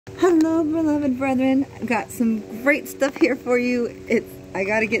Hello, beloved brethren. I've got some great stuff here for you. I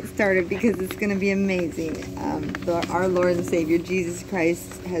got to get started because it's going to be amazing. Our Lord and Savior Jesus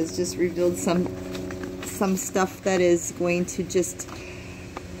Christ has just revealed some stuff that is going to just,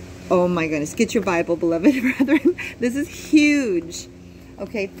 oh my goodness. Get your Bible, beloved brethren. This is huge.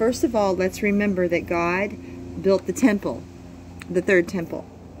 Okay, first of all, let's remember that God built the temple, the third temple.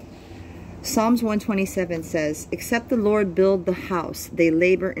 Psalms 127 says, "Except the Lord build the house, they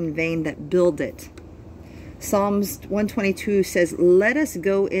labor in vain that build it." Psalms 122 says, "Let us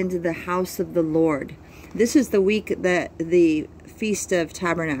go into the house of the Lord." This is the week that the Feast of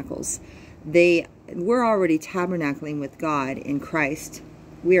Tabernacles. We're already tabernacling with God in Christ.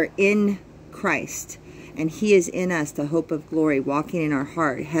 We are in Christ, and He is in us, the hope of glory, walking in our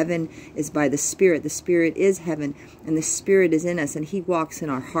heart. Heaven is by the Spirit. The Spirit is heaven, and the Spirit is in us, and He walks in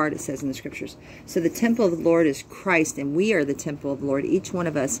our heart, it says in the Scriptures. So the temple of the Lord is Christ, and we are the temple of the Lord, each one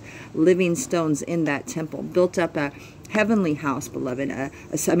of us living stones in that temple, built up a heavenly house, beloved,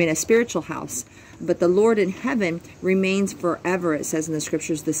 a spiritual house. But the Lord in heaven remains forever, it says in the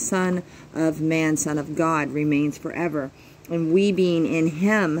Scriptures. The Son of Man, Son of God, remains forever. And we being in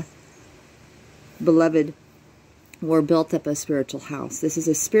Him, beloved, we're built up a spiritual house. This is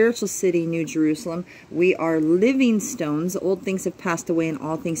a spiritual city, New Jerusalem. We are living stones. Old things have passed away and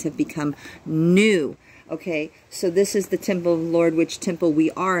all things have become new. Okay, so this is the temple of the Lord, which temple we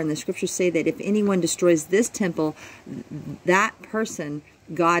are. And the Scriptures say that if anyone destroys this temple, that person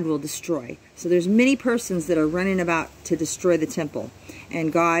God will destroy. So there's many persons that are running about to destroy the temple,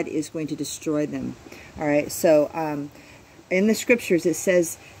 and God is going to destroy them. All right, so in the Scriptures it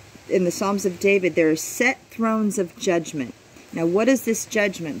says, in the Psalms of David, there are set thrones of judgment. Now, what is this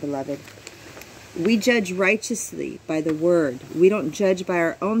judgment, beloved? We judge righteously by the Word. We don't judge by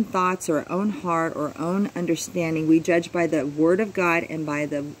our own thoughts or our own heart or our own understanding. We judge by the Word of God and by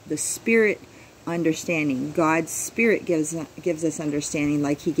the Spirit understanding. God's Spirit gives us understanding,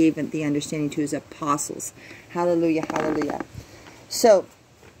 like He gave the understanding to His apostles. Hallelujah, hallelujah. So,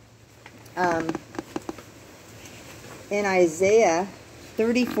 in Isaiah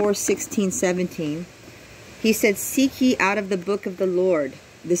 34, 16, 17, He said, "Seek ye out of the book of the Lord."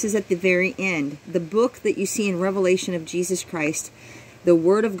 This is at the very end. The book that you see in Revelation of Jesus Christ, the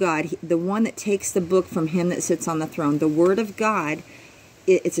Word of God, the one that takes the book from Him that sits on the throne. The Word of God,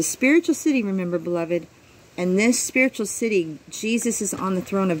 it's a spiritual city, remember, beloved. And this spiritual city, Jesus is on the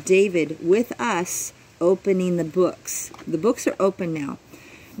throne of David with us, opening the books. The books are open now.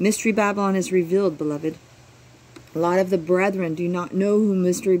 Mystery Babylon is revealed, beloved. A lot of the brethren do not know who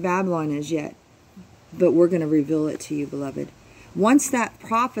Mystery Babylon is yet, but we're going to reveal it to you, beloved. Once that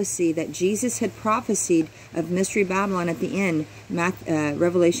prophecy that Jesus had prophesied of Mystery Babylon at the end,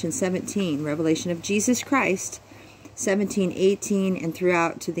 Revelation 17, Revelation of Jesus Christ, 17, 18, and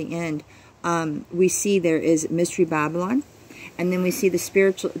throughout to the end, we see there is Mystery Babylon. And then we see the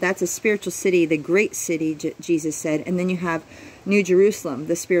spiritual, that's a spiritual city, the great city, Jesus said. And then you have New Jerusalem,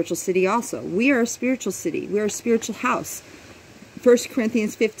 the spiritual city also. We are a spiritual city. We are a spiritual house. 1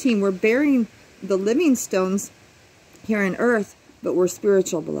 Corinthians 15, we're bearing the living stones here on earth, but we're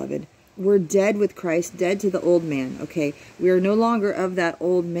spiritual, beloved. We're dead with Christ, dead to the old man, okay? We are no longer of that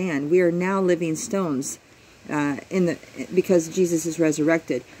old man. We are now living stones because Jesus is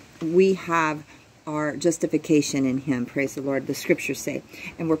resurrected. We have our justification in Him, praise the Lord, the Scriptures say.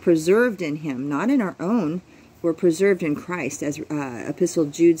 And we're preserved in Him, not in our own. We're preserved in Christ, as Epistle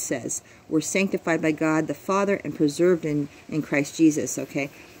Jude says. We're sanctified by God the Father and preserved in Christ Jesus, okay?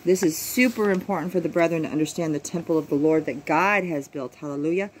 This is super important for the brethren to understand the temple of the Lord that God has built.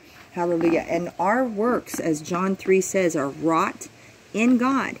 Hallelujah, hallelujah. And our works, as John 3 says, are wrought in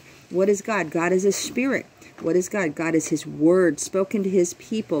God. What is God? God is a spirit. What is God? God is His Word spoken to His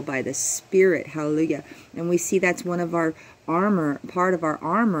people by the Spirit. Hallelujah. And we see that's one of our armor, part of our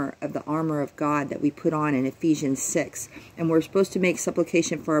armor, of the armor of God that we put on in Ephesians 6. And we're supposed to make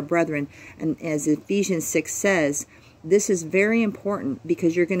supplication for our brethren. And as Ephesians 6 says, this is very important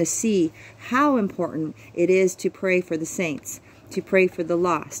because you're going to see how important it is to pray for the saints, to pray for the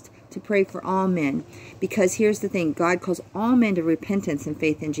lost, to pray for all men. Because here's the thing, God calls all men to repentance and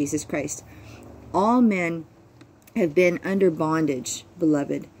faith in Jesus Christ. All men have been under bondage,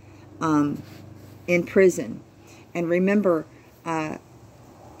 beloved, in prison. And remember,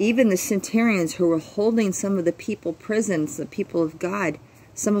 even the centurions who were holding some of the people prisons, the people of God,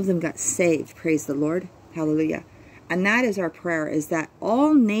 some of them got saved, praise the Lord, hallelujah. And that is our prayer, is that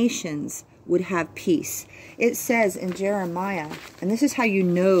all nations would have peace. It says in Jeremiah, and this is how you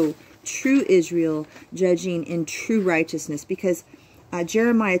know true Israel judging in true righteousness, because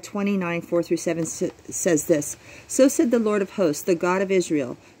Jeremiah 29, 4 through 7 says this. So said the Lord of hosts, the God of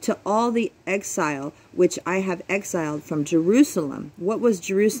Israel, to all the exile which I have exiled from Jerusalem. What was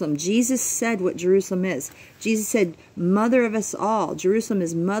Jerusalem? Jesus said what Jerusalem is. Jesus said, mother of us all. Jerusalem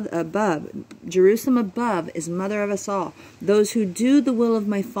is mother above. Jerusalem above is mother of us all. Those who do the will of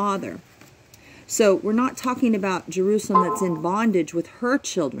my Father. So we're not talking about Jerusalem that's in bondage with her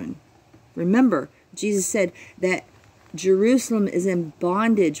children. Remember, Jesus said that Jerusalem is in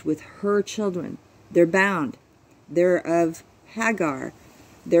bondage with her children. They're bound. They're of Hagar.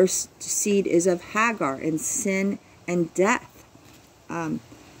 Their seed is of Hagar and sin and death. And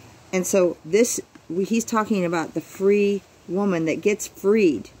so he's talking about the free woman that gets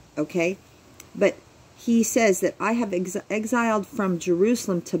freed, okay? But he says that I have exiled from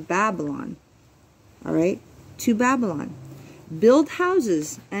Jerusalem to Babylon, all right? To Babylon. Build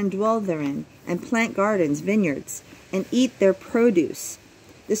houses and dwell therein, and plant gardens, vineyards, and eat their produce.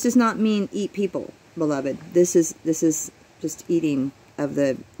 This does not mean eat people, beloved. This is just eating of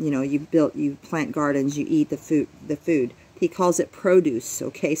the, you plant gardens, you eat the food. He calls it produce,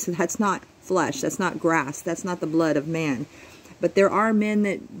 okay? So that's not flesh, that's not grass, that's not the blood of man. But there are men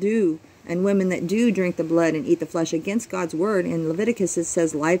that do, and women that do drink the blood and eat the flesh against God's word. In Leviticus it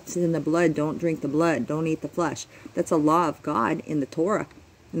says, life's in the blood, don't drink the blood, don't eat the flesh. That's a law of God in the Torah,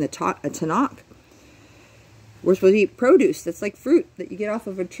 in the Tanakh. We're supposed to eat produce. That's like fruit that you get off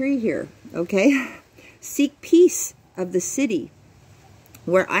of a tree here, okay? Seek peace of the city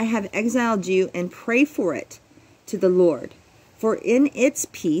where I have exiled you, and pray for it to the Lord. For in its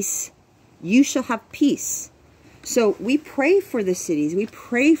peace you shall have peace. So we pray for the cities. We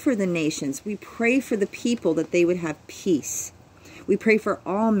pray for the nations. We pray for the people that they would have peace. We pray for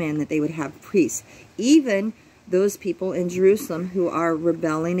all men that they would have peace. Even those people in Jerusalem who are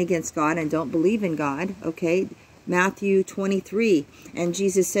rebelling against God and don't believe in God, okay? Matthew 23, and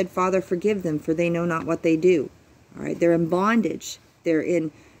Jesus said, Father, forgive them, for they know not what they do. All right, they're in bondage. They're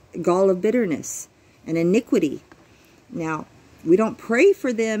in gall of bitterness and iniquity. Now, we don't pray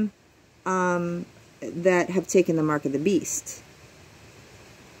for them that have taken the mark of the beast.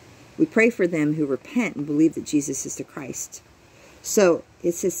 We pray for them who repent and believe that Jesus is the Christ. So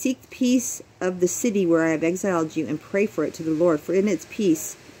it says, seek peace of the city where I have exiled you, and pray for it to the Lord. For in its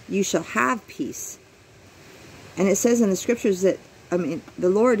peace you shall have peace. And it says in the scriptures that, the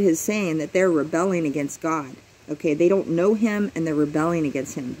Lord is saying that they're rebelling against God. Okay, they don't know him and they're rebelling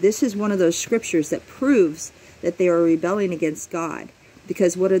against him. This is one of those scriptures that proves that they are rebelling against God.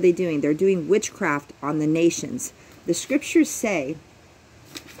 Because what are they doing? They're doing witchcraft on the nations. The scriptures say,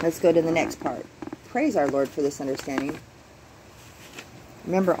 let's go to the next part. Praise our Lord for this understanding.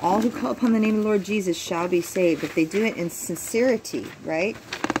 Remember, all who call upon the name of the Lord Jesus shall be saved. If they do it in sincerity, right?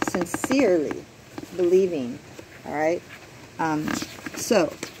 Sincerely believing, all right?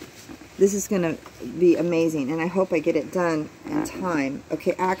 So, this is going to be amazing, and I hope I get it done in time.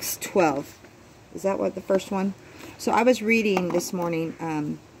 Okay, Acts 12. Is that what the first one? So I was reading this morning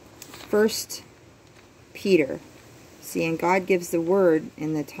 1 Peter. See, and God gives the word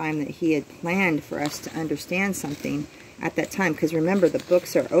in the time that he had planned for us to understand something at that time. Because remember, the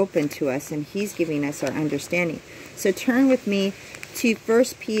books are open to us, and he's giving us our understanding. So turn with me to 1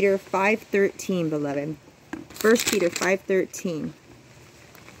 Peter 5:13, beloved. 1 Peter 5:13.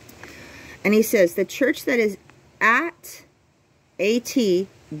 And he says, the church that is at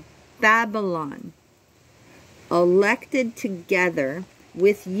Babylon, elected together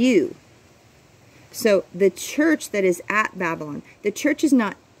with you. So the church that is at Babylon, the church is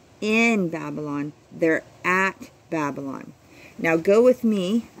not in Babylon, they're at Babylon. Now go with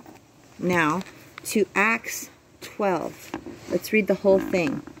me now to Acts 12. Let's read the whole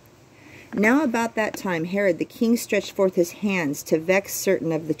thing. Now about that time Herod the king stretched forth his hands to vex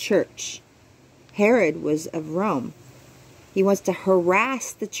certain of the church. Herod was of Rome. He wants to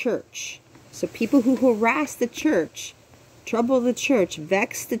harass the church. So people who harass the church, trouble the church,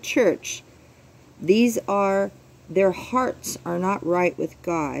 vex the church, their hearts are not right with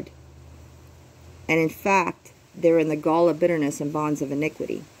God. And in fact, they're in the gall of bitterness and bonds of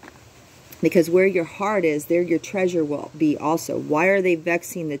iniquity. Because where your heart is, there your treasure will be also. Why are they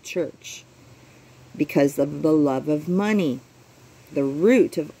vexing the church? Because of the love of money, the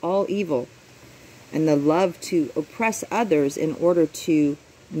root of all evil, and the love to oppress others in order to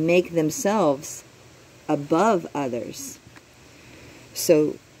make themselves above others.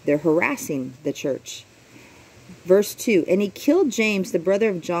 So they're harassing the church. Verse 2, and he killed James, the brother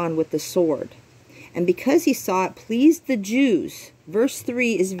of John, with the sword. And because he saw it pleased the Jews. Verse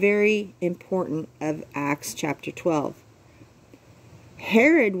 3 is very important of Acts chapter 12.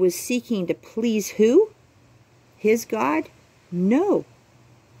 Herod was seeking to please who? His God? No.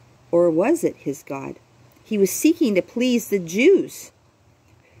 Or was it his God? He was seeking to please the Jews.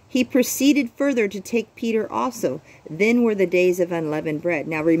 He proceeded further to take Peter also. Then were the days of unleavened bread.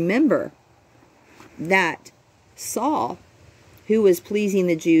 Now remember that Saul, who was pleasing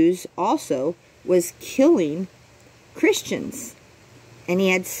the Jews also, was killing Christians. And he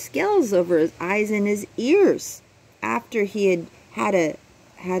had scales over his eyes and his ears after he had a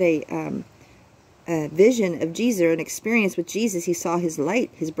vision of Jesus, or an experience with Jesus. He saw his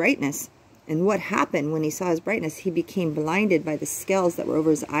light, his brightness. And what happened when he saw his brightness? He became blinded by the scales that were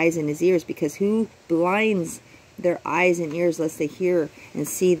over his eyes and his ears, because who blinds their eyes and ears lest they hear and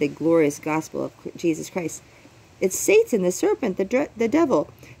see the glorious gospel of Jesus Christ? It's Satan, the serpent, the devil,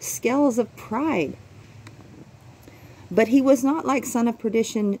 scales of pride. But he was not like son of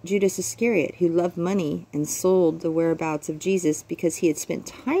perdition Judas Iscariot, who loved money and sold the whereabouts of Jesus because he had spent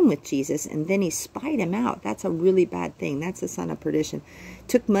time with Jesus and then he spied him out. That's a really bad thing. That's the son of perdition.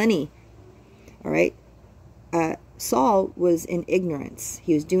 Took money. All right. Saul was in ignorance.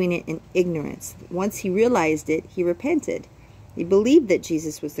 He was doing it in ignorance. Once he realized it, he repented. He believed that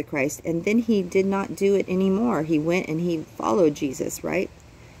Jesus was the Christ, and then he did not do it anymore. He went and he followed Jesus, right?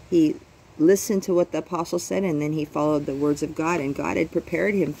 He listened to what the apostle said, and then he followed the words of God, and God had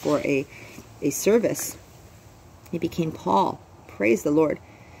prepared him for a service. He became Paul. Praise the Lord.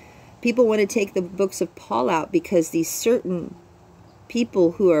 People want to take the books of Paul out because these certain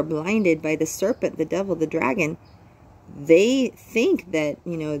people who are blinded by the serpent, the devil, the dragon, they think that,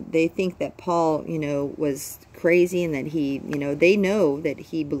 they think that Paul, was crazy, and that he, they know that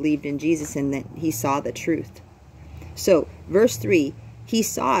he believed in Jesus and that he saw the truth. So, verse 3, he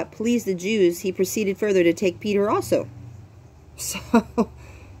saw it pleased the Jews. He proceeded further to take Peter also. So,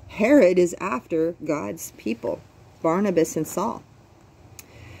 Herod is after God's people, Barnabas and Saul,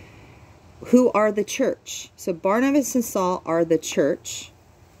 who are the church. So, Barnabas and Saul are the church.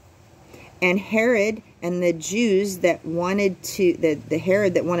 And Herod and the Jews that wanted to, the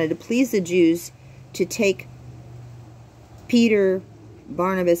Herod that wanted to please the Jews to take Peter,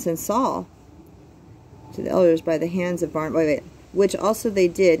 Barnabas, and Saul to the elders by the hands of Barnabas, which also they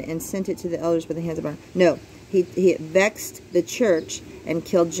did, and sent it to the elders by the hands of Barnabas. No, he vexed the church and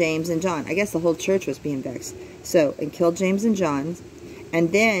killed James and John. I guess the whole church was being vexed. So, and killed James and John,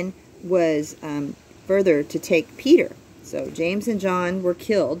 and then was further to take Peter. So, James and John were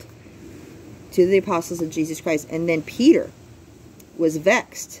killed to the apostles of Jesus Christ, and then Peter was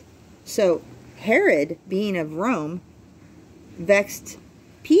vexed. So, Herod, being of Rome, vexed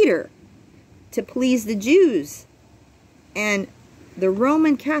Peter to please the Jews. And the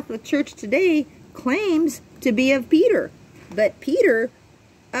Roman Catholic Church today claims to be of Peter. But Peter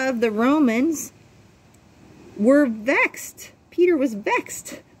of the Romans were vexed. Peter was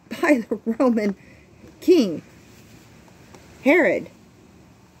vexed by the Roman king, Herod,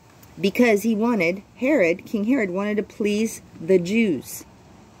 because he wanted, King Herod wanted to please the Jews.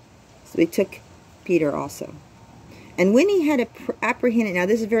 So he took Peter also. And when he had apprehended, now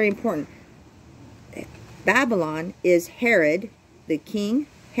this is very important, Babylon is Herod, the king,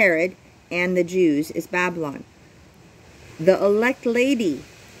 Herod, and the Jews is Babylon. The elect lady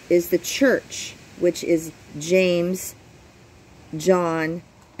is the church, which is James, John,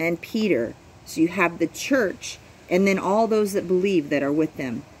 and Peter. So you have the church, and then all those that believe that are with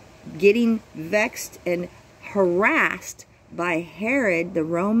them, getting vexed and harassed by Herod, the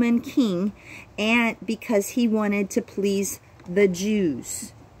Roman king, and because he wanted to please the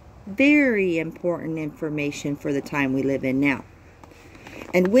Jews. Very important information for the time we live in now.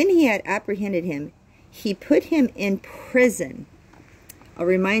 And when he had apprehended him, he put him in prison. I'll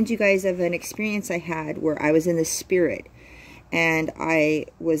remind you guys of an experience I had where I was in the spirit, and I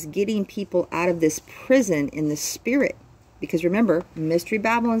was getting people out of this prison in the spirit. Because remember, Mystery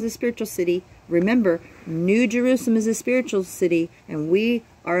Babylon is a spiritual city. Remember, New Jerusalem is a spiritual city. And we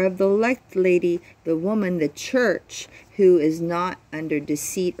are of the elect lady, the woman, the church, who is not under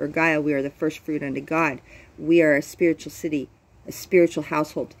deceit or guile. We are the first fruit unto God. We are a spiritual city, a spiritual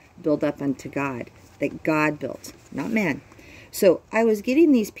household built up unto God, that God built, not man. So I was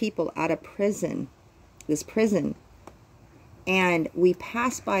getting these people out of prison, this prison, and we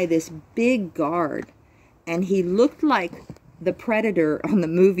passed by this big guard. And he looked like the Predator on the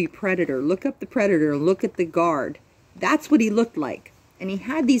movie Predator. Look up the Predator, look at the guard. That's what he looked like. And he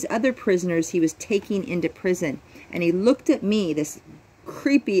had these other prisoners he was taking into prison. And he looked at me, this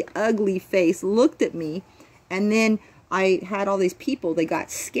creepy, ugly face, looked at me. And then I had all these people, they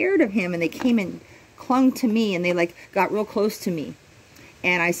got scared of him, and they came and clung to me, and they like got real close to me.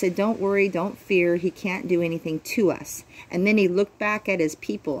 And I said, don't worry, don't fear. He can't do anything to us. And then he looked back at his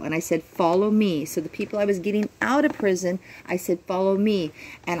people, and I said, follow me. So the people I was getting out of prison, I said, follow me.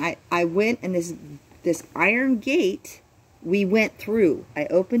 And I went, and this iron gate, we went through. I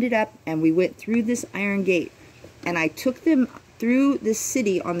opened it up, and we went through this iron gate. And I took them through the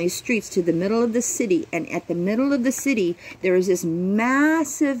city on these streets to the middle of the city. And at the middle of the city, there was this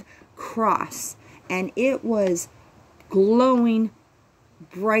massive cross. And it was glowing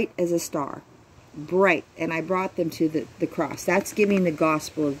bright as a star. Bright. And I brought them to the cross. That's giving the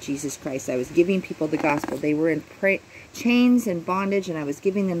gospel of Jesus Christ. I was giving people the gospel. They were in chains and bondage, and I was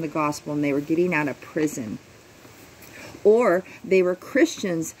giving them the gospel, and they were getting out of prison. Or they were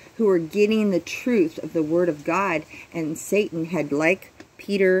Christians who were getting the truth of the Word of God, and Satan had, like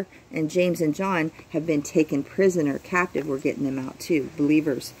Peter and James and John, have been taken prisoner, captive. We're getting them out too.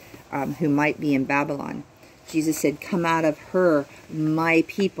 Believers who might be in Babylon. Jesus said, come out of her, my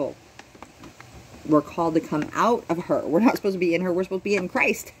people. We're called to come out of her. We're not supposed to be in her. We're supposed to be in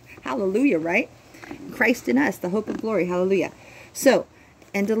Christ. Hallelujah, right? Christ in us, the hope of glory. Hallelujah. So,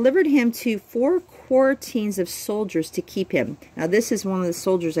 and delivered him to 4 quartines of soldiers to keep him. Now, this is one of the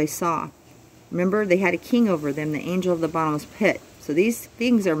soldiers I saw. Remember, they had a king over them, the angel of the bottomless pit. So these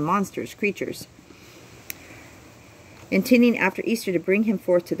things are monsters, creatures. Intending after Easter to bring him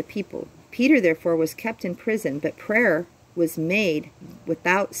forth to the people. Peter, therefore, was kept in prison, but prayer was made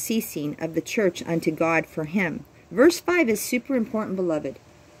without ceasing of the church unto God for him. Verse 5 is super important, beloved.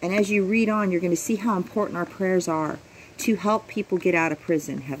 And as you read on, you're going to see how important our prayers are to help people get out of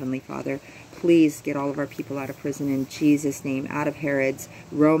prison. Heavenly Father, please get all of our people out of prison in Jesus' name, out of Herod's,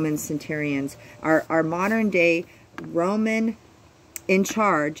 Roman centurions. Our modern day Roman in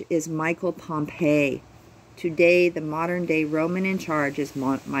charge is Michael Pompey. Today, the modern day Roman in charge is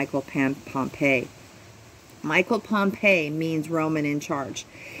Michael Pompey. Michael Pompey means Roman in charge.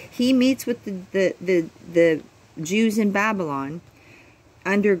 He meets with the Jews in Babylon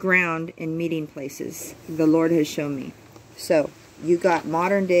underground in meeting places. The Lord has shown me. So, you got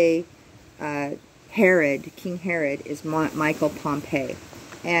modern day Herod, King Herod is Michael Pompey.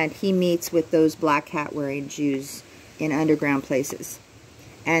 And he meets with those black hat wearing Jews in underground places.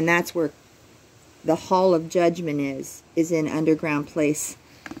 And that's where the hall of judgment is in underground place.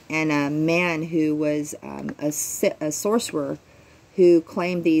 And a man who was a sorcerer who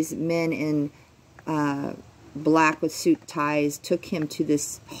claimed these men in black with suit ties took him to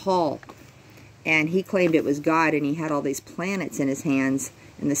this hall. And he claimed it was God, and he had all these planets in his hands,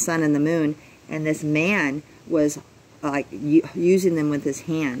 and the sun and the moon. And this man was like using them with his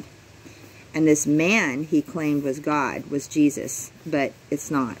hand. And this man he claimed was God, was Jesus. But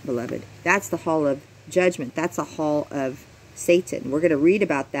it's not, beloved. That's the hall of judgment. That's the hall of Satan. We're going to read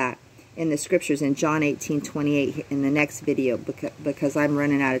about that in the scriptures in John 18:28 in the next video, because I'm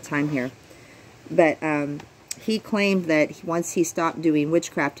running out of time here. But he claimed that once he stopped doing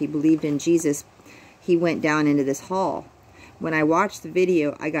witchcraft, he believed in Jesus, he went down into this hall. When I watched the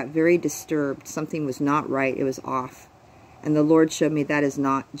video, I got very disturbed. Something was not right. It was off. And the Lord showed me that is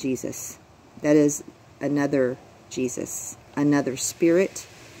not Jesus. That is another Jesus, another spirit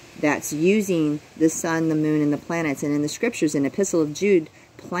that's using the sun, the moon, and the planets. And in the scriptures, in Epistle of Jude,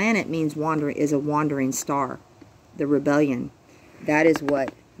 planet means wandering, is a wandering star, the rebellion. That is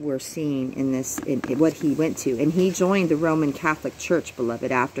what we're seeing in this, in what he went to. And he joined the Roman Catholic Church,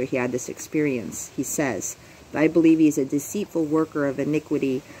 beloved, after he had this experience, he says. I believe he's a deceitful worker of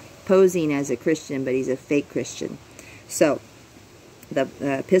iniquity, posing as a Christian, but he's a fake Christian. So, the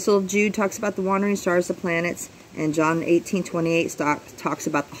Epistle of Jude talks about the wandering stars, the planets, and John 18:28 talks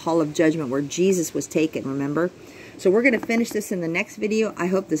about the hall of judgment where Jesus was taken, remember? So we're going to finish this in the next video. I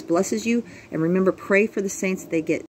hope this blesses you. And remember, pray for the saints that they get